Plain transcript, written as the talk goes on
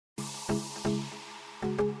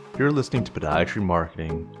You're listening to Podiatry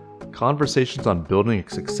Marketing, conversations on building a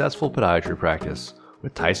successful podiatry practice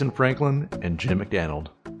with Tyson Franklin and Jim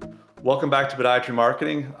McDonald. Welcome back to Podiatry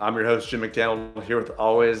Marketing. I'm your host, Jim McDonald, here with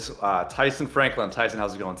always Tyson Franklin. Tyson,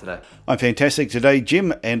 how's it going today? I'm fantastic today,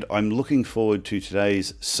 Jim, and I'm looking forward to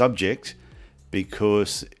today's subject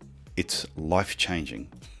because it's life-changing.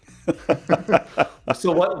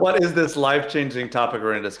 So what is this life-changing topic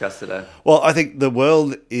we're going to discuss today? Well, I think the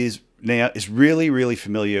world is really, really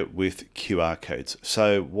familiar with QR codes.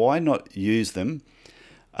 So why not use them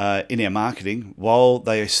in our marketing while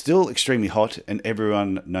they are still extremely hot and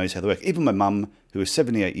everyone knows how they work? Even my mum, who is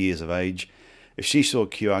 78 years of age, if she saw a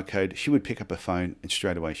QR code, she would pick up her phone and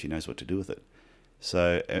straight away she knows what to do with it.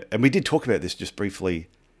 So, and we did talk about this just briefly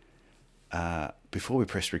before we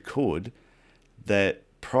pressed record, that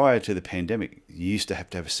prior to the pandemic, you used to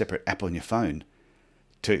have a separate app on your phone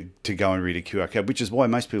to go and read a QR code, which is why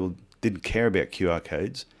most people didn't care about QR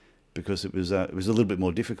codes, because it was a little bit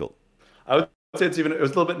more difficult. I would say it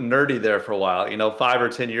was a little bit nerdy there for a while. 5 or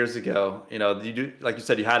 10 years ago, like you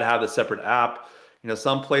said, you had to have the separate app.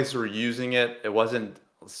 Some places were using it. It wasn't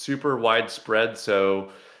super widespread. So,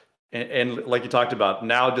 and like you talked about,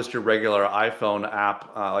 now just your regular iPhone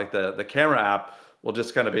app, like the camera app, will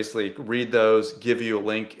just kind of basically read those, give you a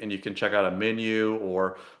link, and you can check out a menu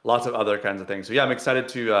or lots of other kinds of things. So yeah, I'm excited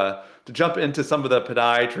to jump into some of the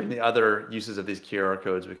podiatry and the other uses of these QR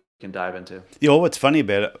codes we can dive into. Yeah, well, what's funny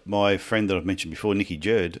about it, my friend that I've mentioned before, Nikki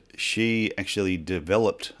Jerd, she actually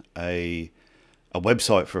developed a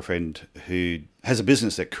website for a friend who has a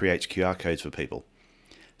business that creates QR codes for people.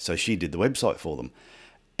 So she did the website for them.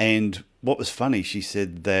 And what was funny, she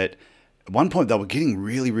said that at one point they were getting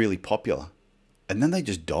really, really popular. And then they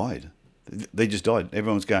just died. They just died.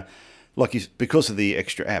 Everyone's going, because of the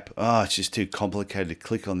extra app. It's just too complicated to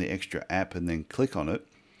click on the extra app and then click on it.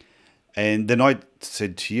 And then I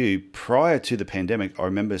said to you, prior to the pandemic, I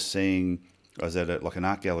remember I was at an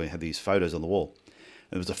art gallery, had these photos on the wall.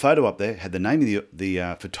 There was a photo up there, had the name of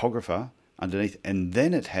the photographer underneath, and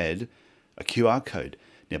then it had a QR code.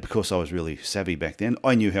 Now, because I was really savvy back then,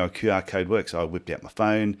 I knew how a QR code works. So I whipped out my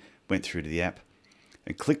phone, went through to the app,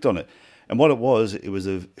 and clicked on it. And what it was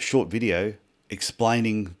a short video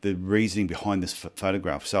explaining the reasoning behind this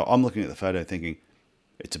photograph. So I'm looking at the photo thinking,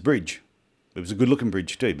 it's a bridge. It was a good-looking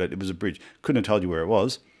bridge too, but it was a bridge. Couldn't have told you where it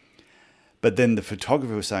was. But then the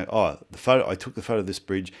photographer was saying, I took the photo of this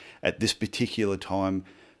bridge at this particular time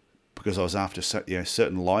because I was after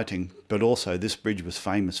certain lighting, but also this bridge was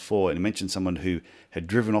famous for, and it mentioned someone who had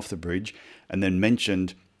driven off the bridge and then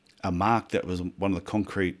mentioned a mark that was one of the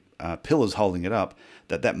concrete pillars holding it up,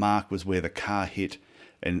 that mark was where the car hit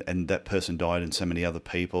and that person died and so many other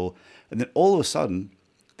people. And then all of a sudden,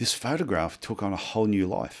 this photograph took on a whole new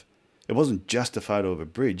life. It wasn't just a photo of a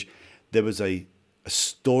bridge. There was a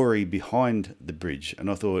story behind the bridge.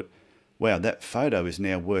 And I thought, wow, that photo is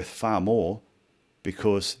now worth far more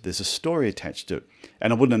because there's a story attached to it.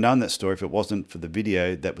 And I wouldn't have known that story if it wasn't for the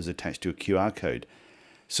video that was attached to a QR code.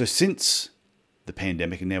 So since the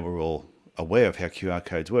pandemic, and now we're all aware of how QR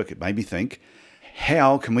codes work, it made me think,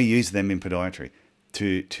 how can we use them in podiatry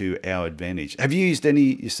to our advantage? Have you used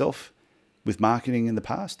any yourself with marketing in the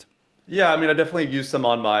past? Yeah, I definitely use some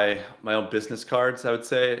on my own business cards, I would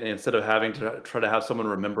say. And instead of having to try to have someone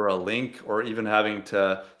remember a link or even having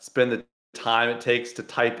to spend the time it takes to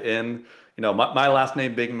type in, my last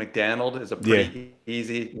name, Big McDonald, is a pretty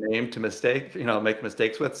easy name to make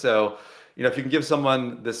mistakes with. So, if you can give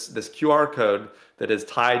someone this QR code that is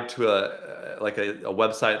tied to a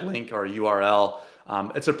website link or a URL,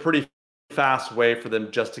 it's a pretty fast way for them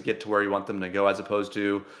just to get to where you want them to go, as opposed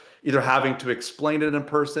to either having to explain it in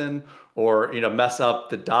person or mess up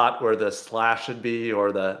the dot where the slash should be,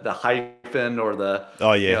 or the hyphen, or the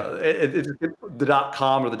the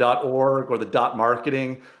 .com or the .org or the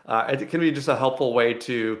 .marketing. It can be just a helpful way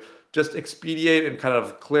to just expedite and kind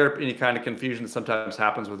of clear up any kind of confusion that sometimes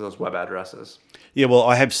happens with those web addresses. Yeah, well,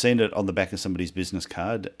 I have seen it on the back of somebody's business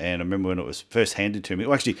card, and I remember when it was first handed to me.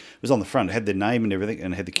 Well, actually, it was on the front. It had their name and everything,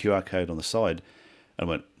 and it had the QR code on the side. And I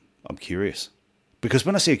went, I'm curious. Because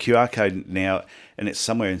when I see a QR code now, and it's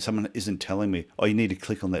somewhere, and someone isn't telling me, you need to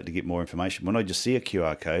click on that to get more information. When I just see a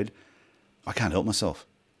QR code, I can't help myself.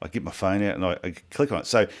 I get my phone out and I click on it.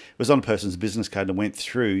 So it was on a person's business card and went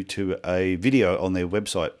through to a video on their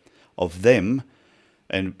website of them.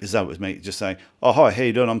 And that was me just saying, hi, how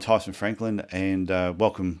you doing? I'm Tyson Franklin, and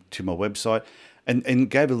welcome to my website. And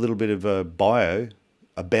gave a little bit of a bio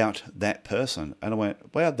about that person. And I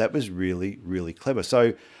went, wow, that was really, really clever.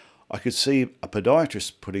 So I could see a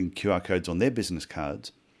podiatrist putting QR codes on their business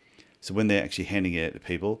cards. So when they're actually handing it out to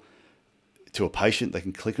people, to a patient, they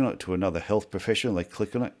can click on it. To another health professional, they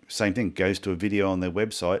click on it. Same thing, goes to a video on their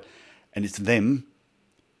website, and it's them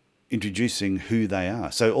introducing who they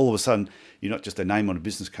are. So all of a sudden, you're not just a name on a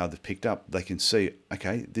business card they've picked up. They can see,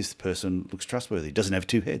 okay, this person looks trustworthy. Doesn't have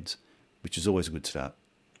two heads, which is always a good start.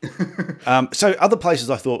 So other places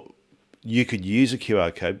I thought you could use a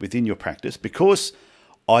QR code within your practice, because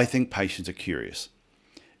I think patients are curious,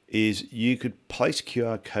 is you could place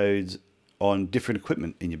QR codes on different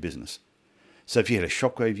equipment in your business. So if you had a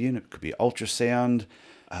shockwave unit, it could be ultrasound,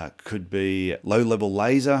 could be low-level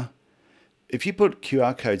laser. If you put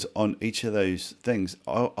QR codes on each of those things,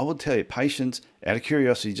 I will tell you, patients, out of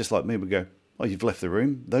curiosity, just like me, would go, oh, you've left the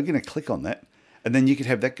room. They're going to click on that. And then you could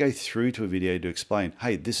have that go through to a video to explain,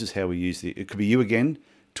 hey, this is how we use it could be you again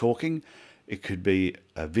talking. It could be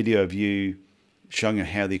a video of you showing you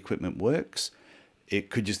how the equipment works. It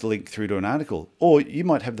could just link through to an article. Or you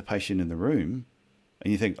might have the patient in the room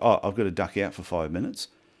and you think, oh, I've got to duck out for 5 minutes.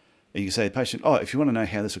 And you can say to the patient, oh, if you want to know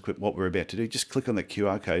how this equipment, what we're about to do, just click on that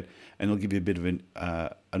QR code and it'll give you a bit of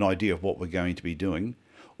an idea of what we're going to be doing.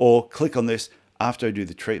 Or click on this after I do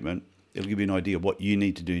the treatment, it'll give you an idea of what you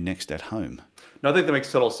need to do next at home. No, I think that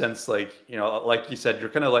makes total sense. Like, like you said, you're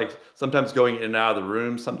kind of like sometimes going in and out of the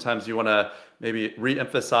room. Sometimes you want to maybe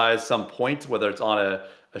re-emphasize some point, whether it's on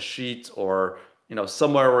a sheet or,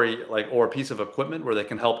 somewhere where or a piece of equipment where they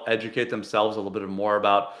can help educate themselves a little bit more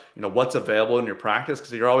about, what's available in your practice.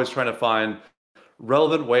 Because you're always trying to find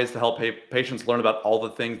relevant ways to help patients learn about all the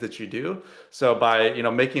things that you do. So by,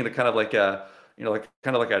 making it kind of like a, I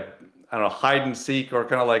don't know, hide and seek, or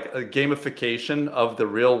kind of like a gamification of the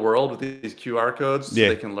real world with these QR codes so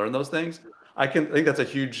they can learn those things. I think that's a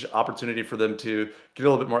huge opportunity for them to get a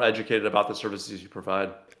little bit more educated about the services you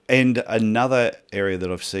provide. And another area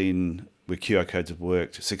that I've seen where QR codes have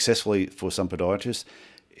worked successfully for some podiatrists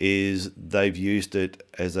is they've used it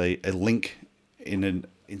as a link in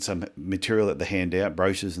some material that they hand out,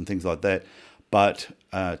 brochures and things like that, but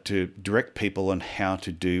to direct people on how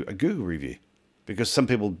to do a Google review, because some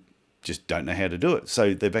people just don't know how to do it.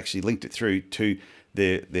 So they've actually linked it through to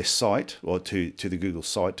their site, or to the Google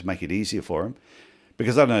site, to make it easier for them.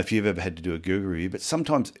 Because I don't know if you've ever had to do a Google review, but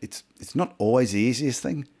sometimes it's not always the easiest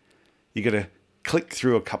thing. You got to click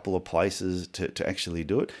through a couple of places to actually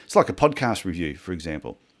do it. It's like a podcast review, for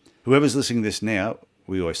example. Whoever's listening to this now,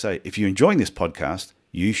 we always say, if you're enjoying this podcast,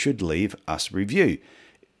 you should leave us a review.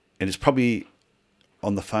 And it's probably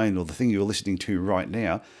on the phone or the thing you're listening to right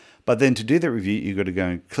now. But then to do that review, you've got to go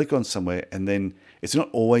and click on somewhere, and then it's not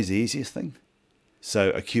always the easiest thing. So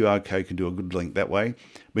a QR code can do a good link that way.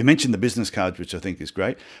 We mentioned the business cards, which I think is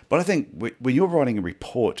great. But I think when you're writing a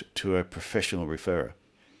report to a professional referrer,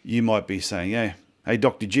 you might be saying, yeah, hey,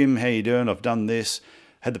 Dr. Jim, how you doing? I've done this.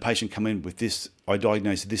 Had the patient come in with this. I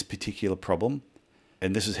diagnosed this particular problem,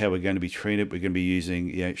 and this is how we're going to be treated. We're going to be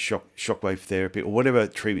using shockwave therapy or whatever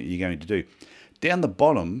treatment you're going to do. Down the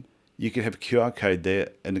bottom, you can have a QR code there,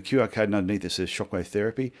 and the QR code underneath it says shockwave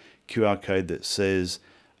therapy, QR code that says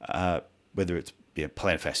whether it's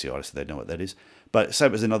plantar fasciitis, they know what that is. But say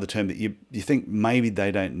it was another term that you think maybe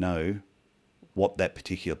they don't know what that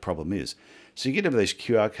particular problem is. So you get over these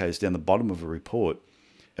QR codes down the bottom of a report.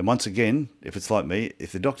 And once again, if it's like me,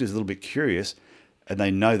 if the doctor's a little bit curious and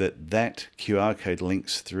they know that QR code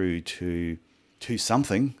links through to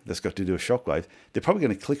something that's got to do with shockwave, they're probably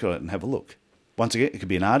going to click on it and have a look. Once again, it could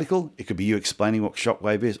be an article, it could be you explaining what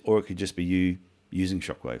shockwave is, or it could just be you using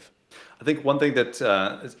shockwave. I think one thing that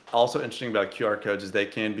is also interesting about QR codes is they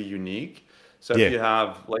can be unique. So if you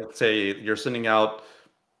have, like, say you're sending out,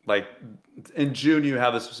 like in June, you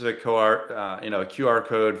have a specific QR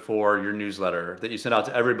code for your newsletter that you send out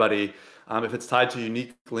to everybody. If it's tied to a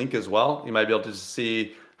unique link as well, you might be able to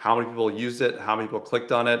see how many people used it, how many people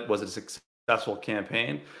clicked on it, was it a successful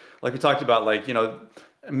campaign? Like we talked about, you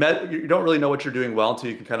don't really know what you're doing well until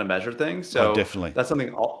you can kind of measure things. So definitely. That's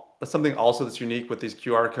something also that's unique with these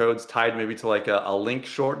QR codes, tied maybe to like a link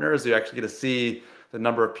shortener, is you actually get to see the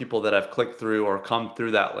number of people that have clicked through or come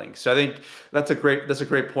through that link. So I think that's a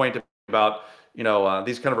great point about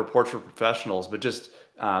these kind of reports for professionals, but just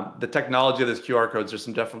the technology of these QR codes. There's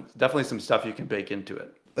some definitely some stuff you can bake into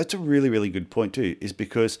it. That's a really, really good point too, is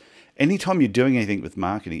because anytime you're doing anything with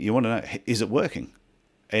marketing, you want to know, is it working?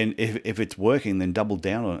 And if it's working, then double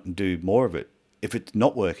down on it and do more of it. If it's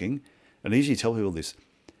not working, and I usually tell people this,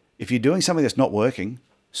 if you're doing something that's not working,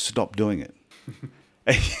 stop doing it.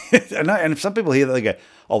 And if some people hear that, they go,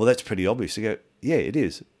 oh, well, that's pretty obvious. They go, yeah, it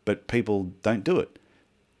is, but people don't do it.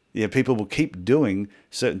 Yeah, people will keep doing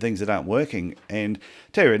certain things that aren't working. And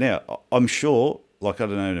tell you right now, I'm sure, like I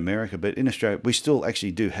don't know in America, but in Australia, we still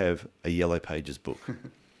actually do have a Yellow Pages book.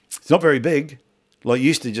 It's not very big, Like you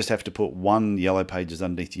used to just have to put one yellow pages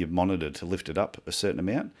underneath your monitor to lift it up a certain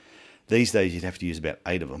amount. These days you'd have to use about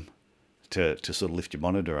 8 of them to sort of lift your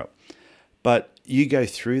monitor up. But you go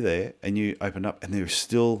through there and you open up and there are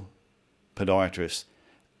still podiatrists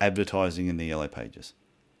advertising in the yellow pages.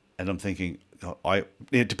 And I'm thinking,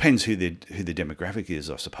 it depends who the demographic is,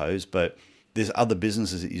 I suppose, but there's other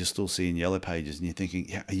businesses that you still see in yellow pages and you're thinking,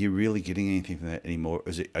 yeah, are you really getting anything from that anymore?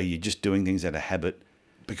 Are you just doing things out of habit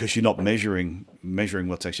because you're not measuring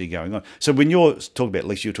what's actually going on? So when you're talking about, at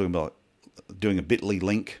least you're talking about doing a bit.ly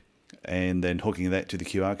link and then hooking that to the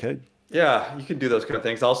QR code? Yeah, you can do those kind of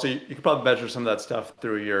things. Also, you can probably measure some of that stuff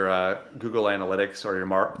through your Google Analytics or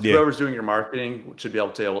whoever's doing your marketing should be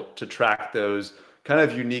able to track those kind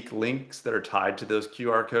of unique links that are tied to those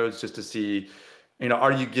QR codes just to see,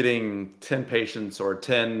 are you getting 10 patients or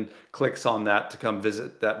 10 clicks on that to come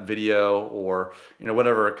visit that video or,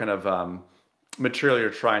 whatever kind of material you're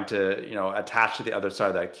trying to, attach to the other side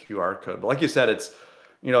of that QR code. But like you said, it's,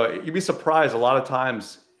 you'd be surprised a lot of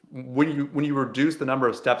times when you reduce the number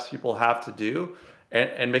of steps people have to do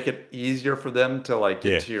and make it easier for them to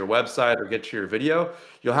get to your website or get to your video,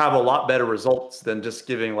 you'll have a lot better results than just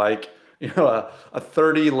giving a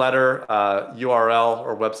 30-letter URL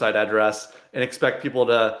or website address and expect people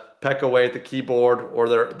to peck away at the keyboard or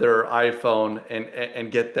their iPhone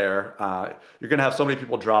and get there. You're going to have so many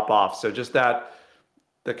people drop off. So just the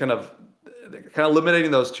kind of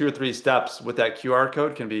eliminating those 2 or 3 steps with that QR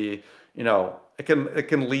code can be, it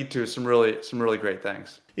can lead to some really great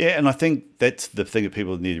things. Yeah, and I think that's the thing that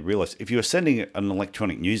people need to realize. If you're sending an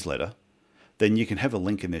electronic newsletter, then you can have a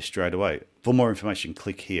link in there straight away. For more information,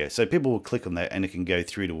 click here. So people will click on that and it can go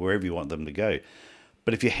through to wherever you want them to go.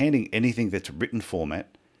 But if you're handing anything that's a written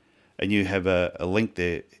format and you have a link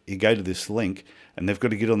there, you go to this link and they've got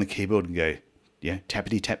to get on the keyboard and go,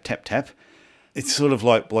 tappity tap, tap, tap. It's sort of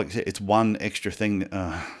like it's one extra thing.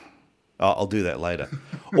 I'll do that later.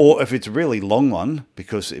 Or if it's a really long one,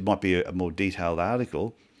 because it might be a more detailed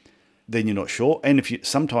article, then you're not sure. And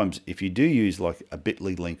if you do use like a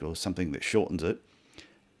bit.ly link or something that shortens it,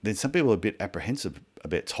 then some people are a bit apprehensive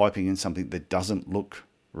about typing in something that doesn't look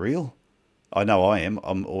real. I know I am.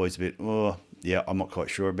 I'm always a bit, I'm not quite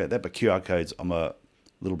sure about that. But QR codes I'm a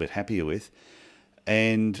little bit happier with.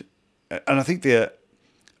 And I think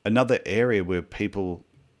another area where people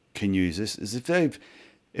can use this is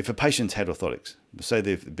if a patient's had orthotics, say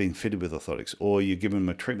they've been fitted with orthotics, or you give them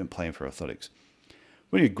a treatment plan for orthotics,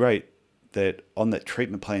 wouldn't it be great that on that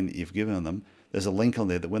treatment plan that you've given them, there's a link on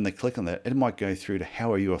there that when they click on that, it might go through to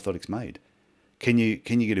how are your orthotics made? Can you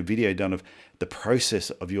get a video done of the process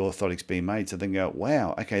of your orthotics being made? So they can go,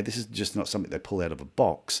 wow, okay, this is just not something they pull out of a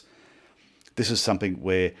box. This is something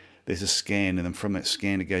where there's a scan, and then from that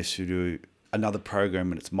scan it goes through to another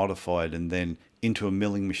program and it's modified and then into a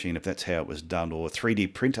milling machine if that's how it was done, or a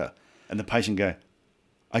 3D printer. And the patient go,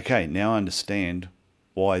 okay, now I understand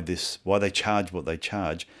why they charge what they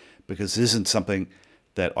charge, because this isn't something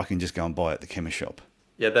that I can just go and buy at the chemist shop.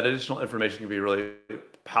 Yeah, that additional information can be really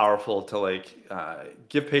powerful to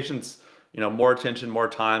give patients, more attention, more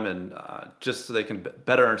time, and just so they can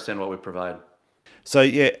better understand what we provide. So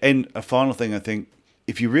yeah, and a final thing, I think,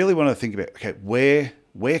 if you really want to think about, okay,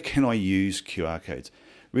 where can I use QR codes?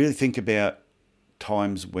 Really think about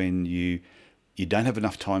times when you don't have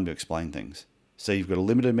enough time to explain things. So you've got a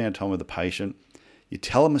limited amount of time with the patient. You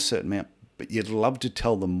tell them a certain amount, but you'd love to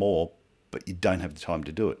tell them more, but you don't have the time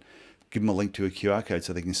to do it. Give them a link to a QR code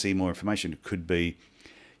so they can see more information. It could be,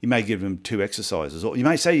 you may give them 2 exercises, or you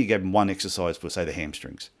may say you gave them 1 exercise for, say, the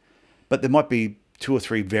hamstrings, but there might be 2 or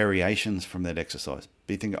 3 variations from that exercise.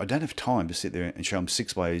 But you think, I don't have time to sit there and show them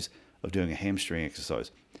 6 ways of doing a hamstring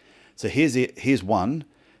exercise. So here's one.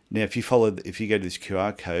 Now, if you go to this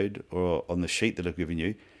QR code or on the sheet that I've given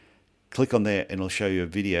you, click on there and it'll show you a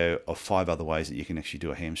video of 5 other ways that you can actually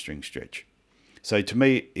do a hamstring stretch. So to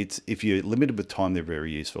me, if you're limited with time, they're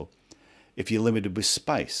very useful. If you're limited with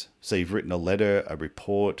space, so you've written a letter, a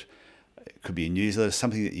report, it could be a newsletter,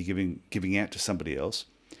 something that you're giving out to somebody else,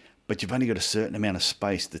 but you've only got a certain amount of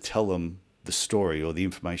space to tell them the story or the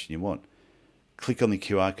information you want. Click on the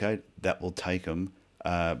QR code, that will take them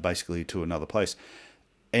basically to another place.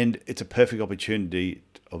 And it's a perfect opportunity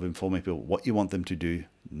of informing people what you want them to do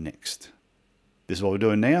next. This is what we're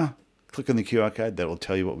doing now. Click on the QR code, that will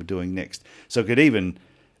tell you what we're doing next. So it could even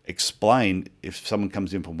explain, if someone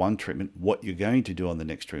comes in for one treatment, what you're going to do on the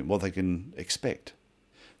next treatment, what they can expect.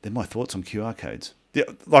 They're my thoughts on QR codes. Yeah,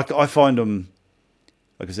 I find them,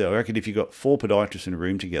 like I said, I reckon if you've got 4 podiatrists in a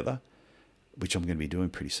room together, which I'm going to be doing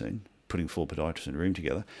pretty soon, putting 4 podiatrists in a room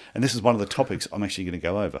together, and this is one of the topics I'm actually going to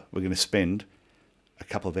go over. We're going to spend a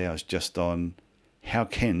couple of hours just on how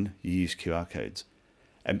can you use QR codes.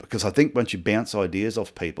 And because I think once you bounce ideas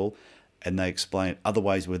off people and they explain other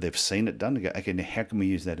ways where they've seen it done, they go, okay, now how can we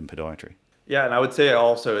use that in podiatry? Yeah, and I would say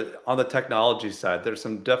also on the technology side, there's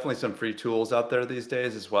definitely some free tools out there these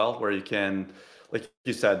days as well, where you can, like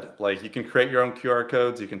you said, like you can create your own QR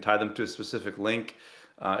codes, you can tie them to a specific link.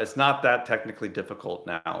 It's not that technically difficult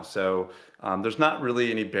now, so there's not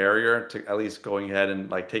really any barrier to at least going ahead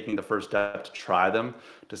and like taking the first step to try them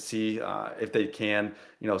to see if they can,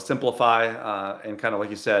 simplify and kind of like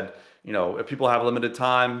you said, if people have limited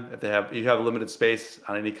time, if you have limited space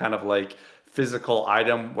on any kind of like physical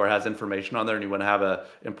item where it has information on there and you want to have a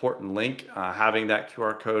important link, having that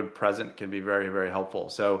QR code present can be very, very helpful.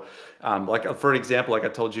 So like for example, like I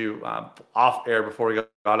told you off air before we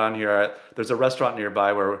got on here, there's a restaurant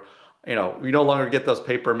nearby where, we no longer get those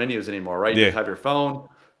paper menus anymore, right? Yeah. You have your phone,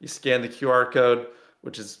 you scan the QR code,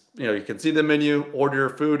 which is, you can see the menu, order your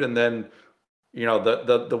food, and then,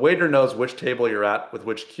 the waiter knows which table you're at with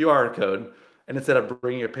which QR code. And instead of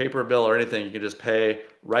bringing a paper bill or anything, you can just pay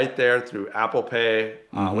right there through Apple Pay,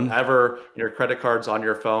 whenever your credit card's on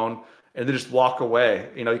your phone, and then just walk away.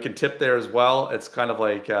 You can tip there as well. It's kind of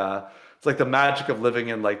like it's like the magic of living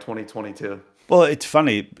in like 2022. Well, it's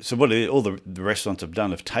funny. So what all the restaurants have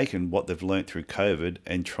done have taken what they've learned through COVID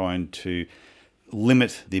and trying to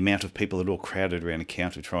limit the amount of people that are all crowded around a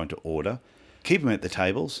counter trying to order, keep them at the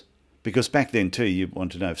tables, because back then too, you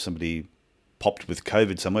want to know if somebody popped with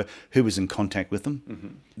COVID somewhere, who was in contact with them. Mm-hmm.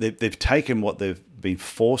 They've taken what they've been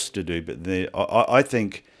forced to do, but I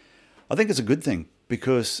think it's a good thing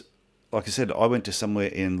because, like I said, I went to somewhere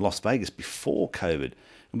in Las Vegas before COVID,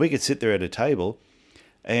 and we could sit there at a table,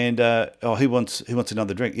 and who wants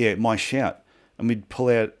another drink? Yeah, my shout, and we'd pull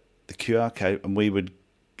out the QR code, and we would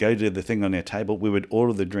go to the thing on our table. We would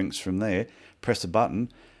order the drinks from there, press a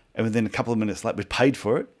button, and within a couple of minutes later, we paid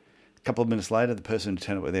for it. A couple of minutes later, the person would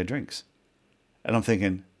turn up with their drinks. And I'm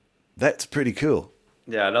thinking, that's pretty cool.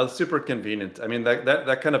 Yeah, no, it's super convenient. I mean,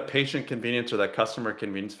 that kind of patient convenience or that customer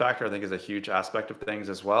convenience factor, I think, is a huge aspect of things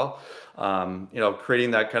as well. Creating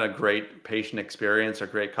that kind of great patient experience or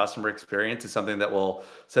great customer experience is something that will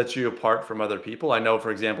set you apart from other people. I know, for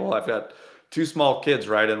example, I've got 2 small kids,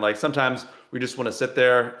 right? And like sometimes we just want to sit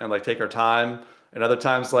there and like take our time. And other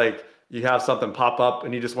times, like you have something pop up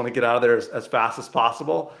and you just want to get out of there as fast as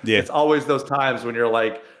possible. Yeah. It's always those times when you're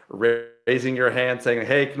like raising your hand saying,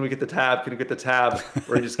 hey, can we get the tab? Can we get the tab?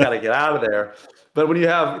 Or you just got to get out of there. But when you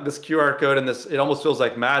have this QR code and this, it almost feels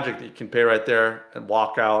like magic that you can pay right there and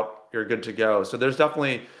walk out, you're good to go. So there's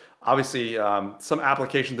definitely, obviously, some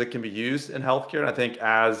applications that can be used in healthcare. And I think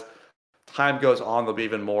as time goes on, there'll be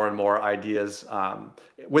even more and more ideas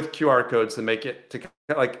with QR codes to make it, to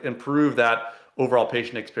like improve that overall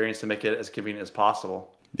patient experience to make it as convenient as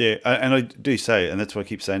possible. Yeah, and I do say, and that's what I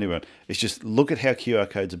keep saying to everyone, it's just look at how QR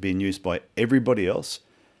codes are being used by everybody else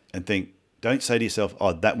and think, don't say to yourself,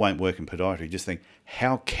 oh, that won't work in podiatry. Just think,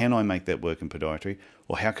 how can I make that work in podiatry?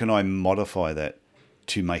 Or how can I modify that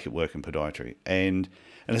to make it work in podiatry? And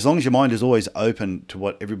as long as your mind is always open to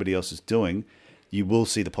what everybody else is doing, you will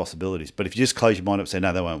see the possibilities. But if you just close your mind up and say,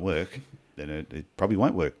 no, that won't work, then it probably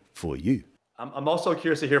won't work for you. I'm also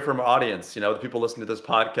curious to hear from our audience, the people listening to this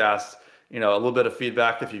podcast, a little bit of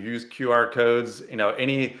feedback if you use QR codes,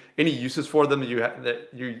 any uses for them that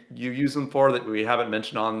you use them for that we haven't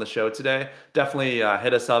mentioned on the show today. Definitely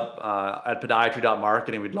hit us up at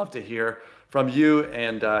podiatry.marketing. We'd love to hear from you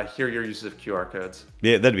and hear your uses of QR codes.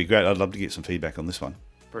 Yeah, that'd be great. I'd love to get some feedback on this one.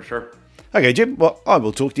 For sure. Okay, Jim. Well, I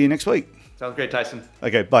will talk to you next week. Sounds great, Tyson.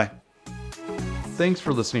 Okay, bye. Thanks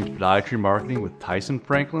for listening to Podiatry Marketing with Tyson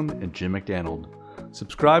Franklin and Jim McDaniel.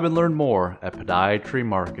 Subscribe and learn more at Podiatry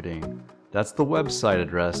Marketing. That's the website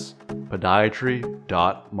address,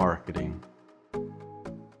 podiatry.marketing.